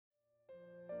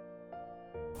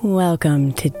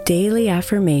Welcome to Daily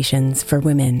Affirmations for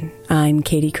Women. I'm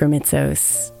Katie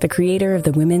Kremitzos, the creator of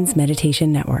the Women's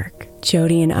Meditation Network.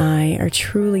 Jody and I are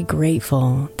truly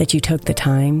grateful that you took the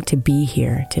time to be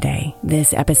here today.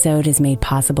 This episode is made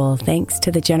possible thanks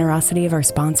to the generosity of our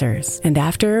sponsors. And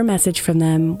after a message from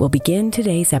them, we'll begin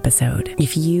today's episode.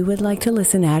 If you would like to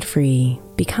listen ad-free,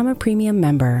 become a premium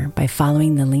member by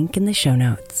following the link in the show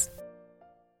notes.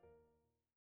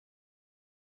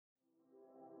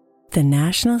 The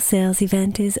national sales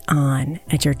event is on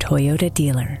at your Toyota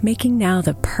dealer, making now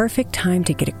the perfect time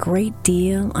to get a great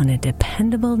deal on a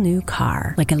dependable new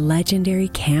car, like a legendary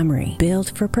Camry,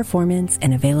 built for performance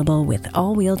and available with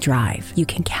all-wheel drive. You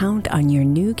can count on your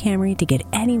new Camry to get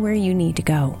anywhere you need to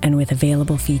go. And with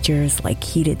available features like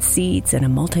heated seats and a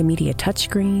multimedia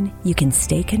touchscreen, you can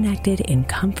stay connected in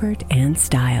comfort and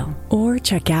style. Or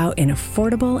check out an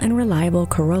affordable and reliable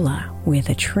Corolla with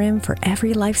a trim for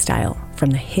every lifestyle,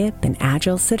 from the hip and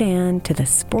agile sedan to the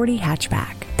sporty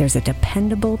hatchback. There's a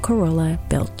dependable Corolla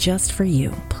built just for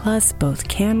you. Plus, both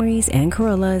Camrys and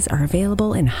Corollas are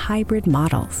available in hybrid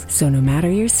models. So no matter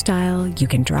your style, you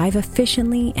can drive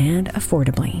efficiently and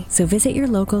affordably. So visit your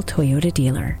local Toyota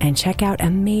dealer and check out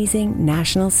amazing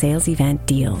national sales event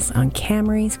deals on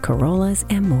Camrys, Corollas,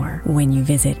 and more when you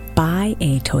visit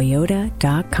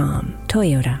buyatoyota.com.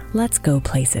 Toyota, let's go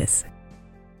places.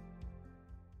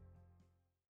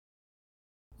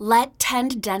 Let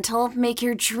Tend Dental make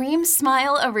your dream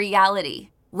smile a reality.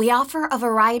 We offer a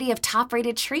variety of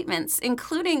top-rated treatments,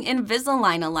 including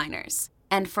Invisalign aligners.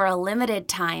 And for a limited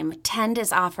time, Tend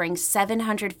is offering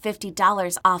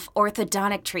 $750 off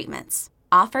orthodontic treatments.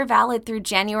 Offer valid through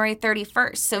January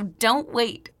 31st, so don't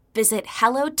wait. Visit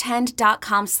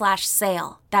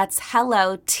hellotend.com/sale. That's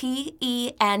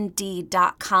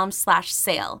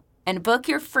hellotend.com/sale. And book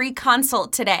your free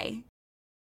consult today.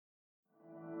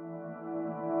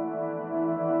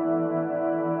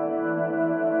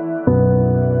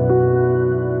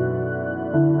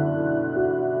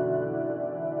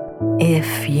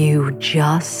 If you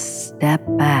just step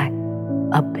back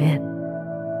a bit,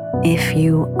 if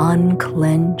you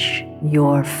unclench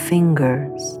your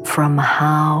fingers from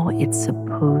how it's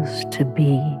supposed to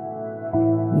be,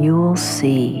 you'll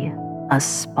see a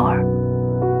spark.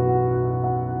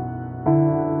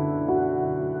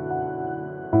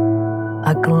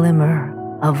 A glimmer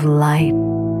of light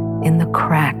in the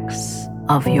cracks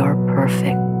of your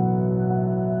perfect.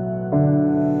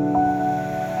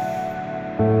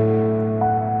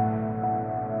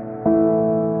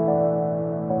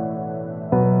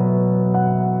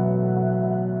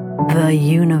 The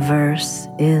universe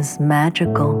is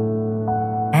magical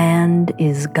and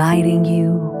is guiding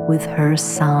you with her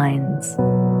signs.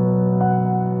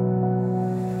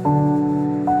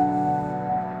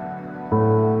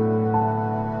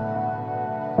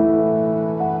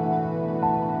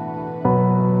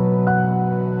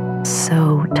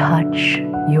 So touch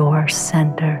your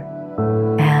center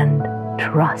and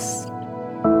trust.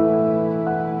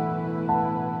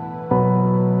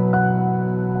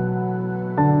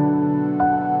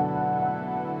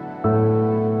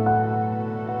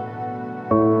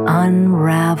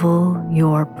 Unravel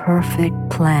your perfect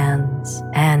plans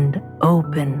and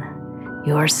open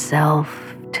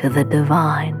yourself to the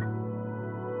divine.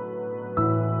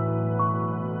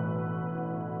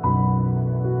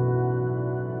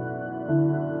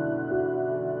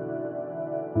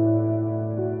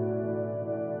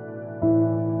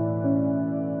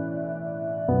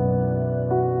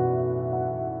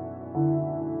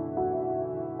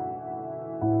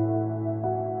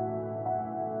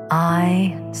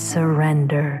 I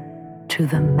surrender to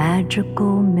the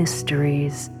magical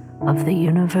mysteries of the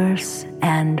universe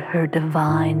and her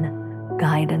divine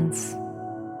guidance.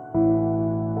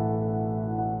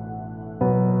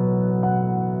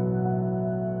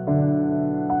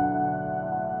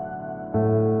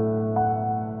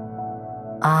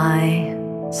 I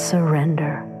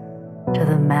surrender to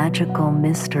the magical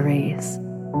mysteries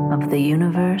of the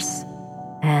universe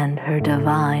and her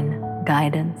divine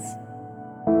guidance.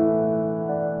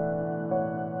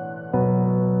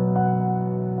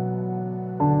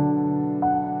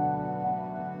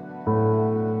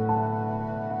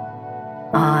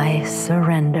 I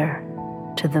surrender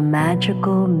to the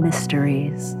magical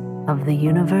mysteries of the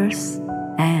universe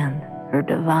and her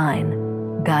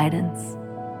divine guidance.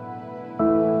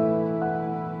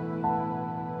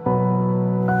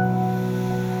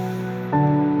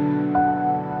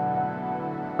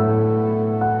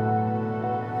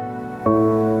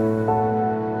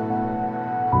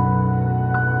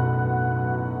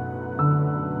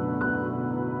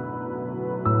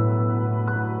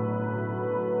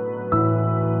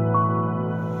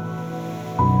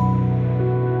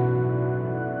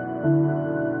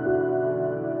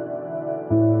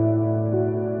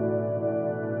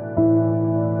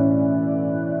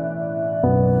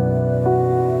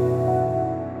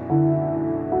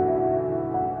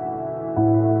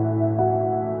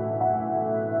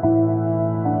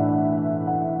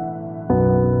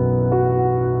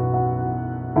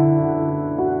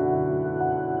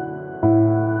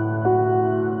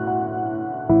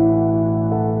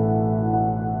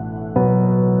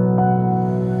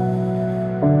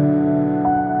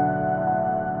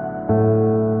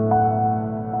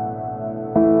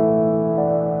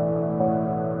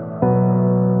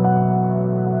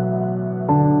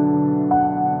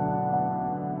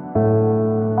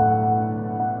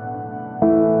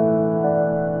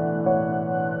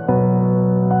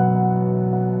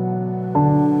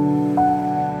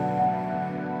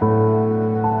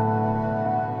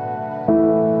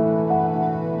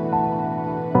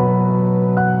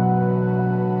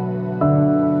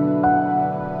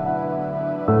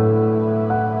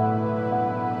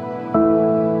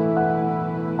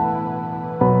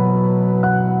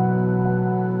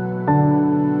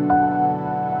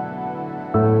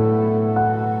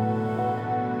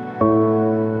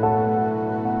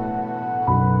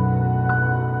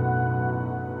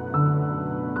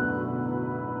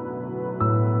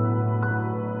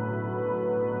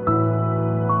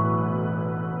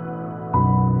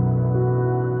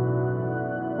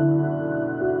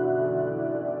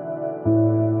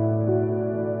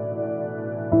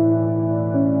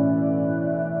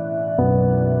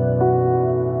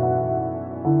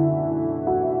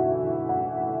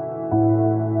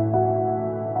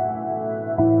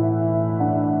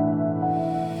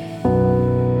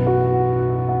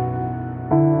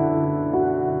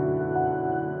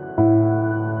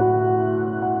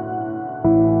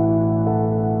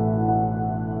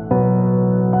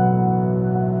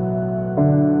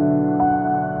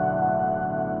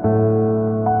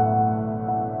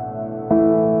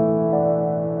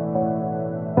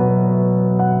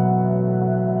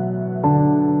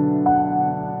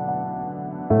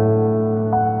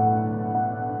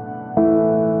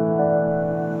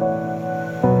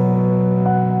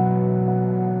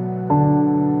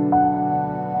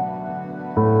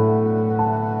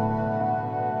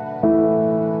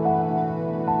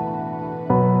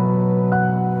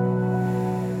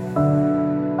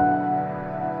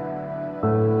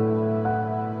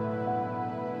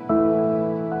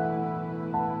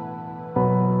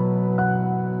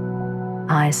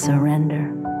 I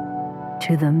surrender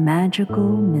to the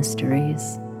magical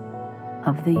mysteries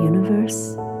of the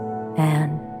universe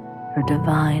and her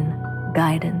divine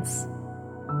guidance.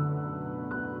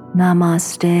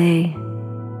 Namaste,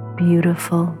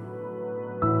 beautiful.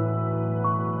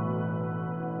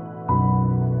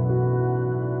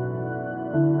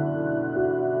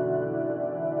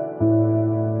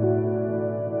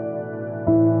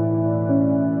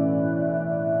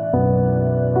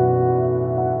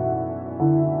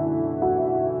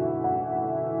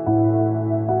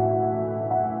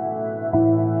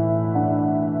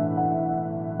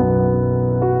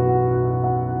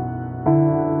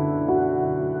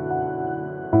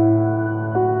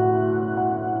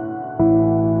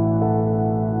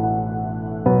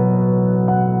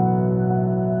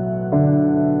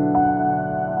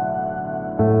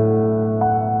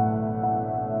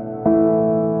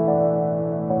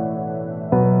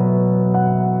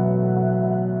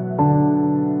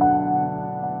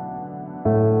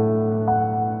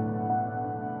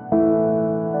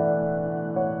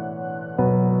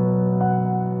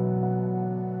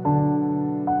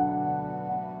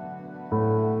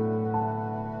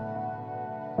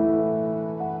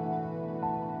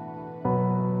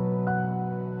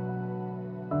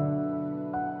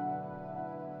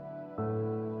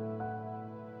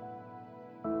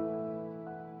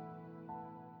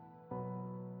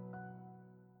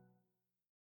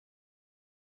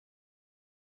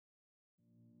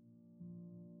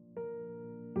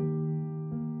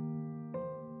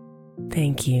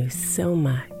 Thank you so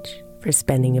much for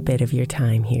spending a bit of your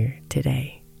time here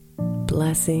today.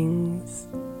 Blessings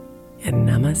and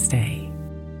namaste.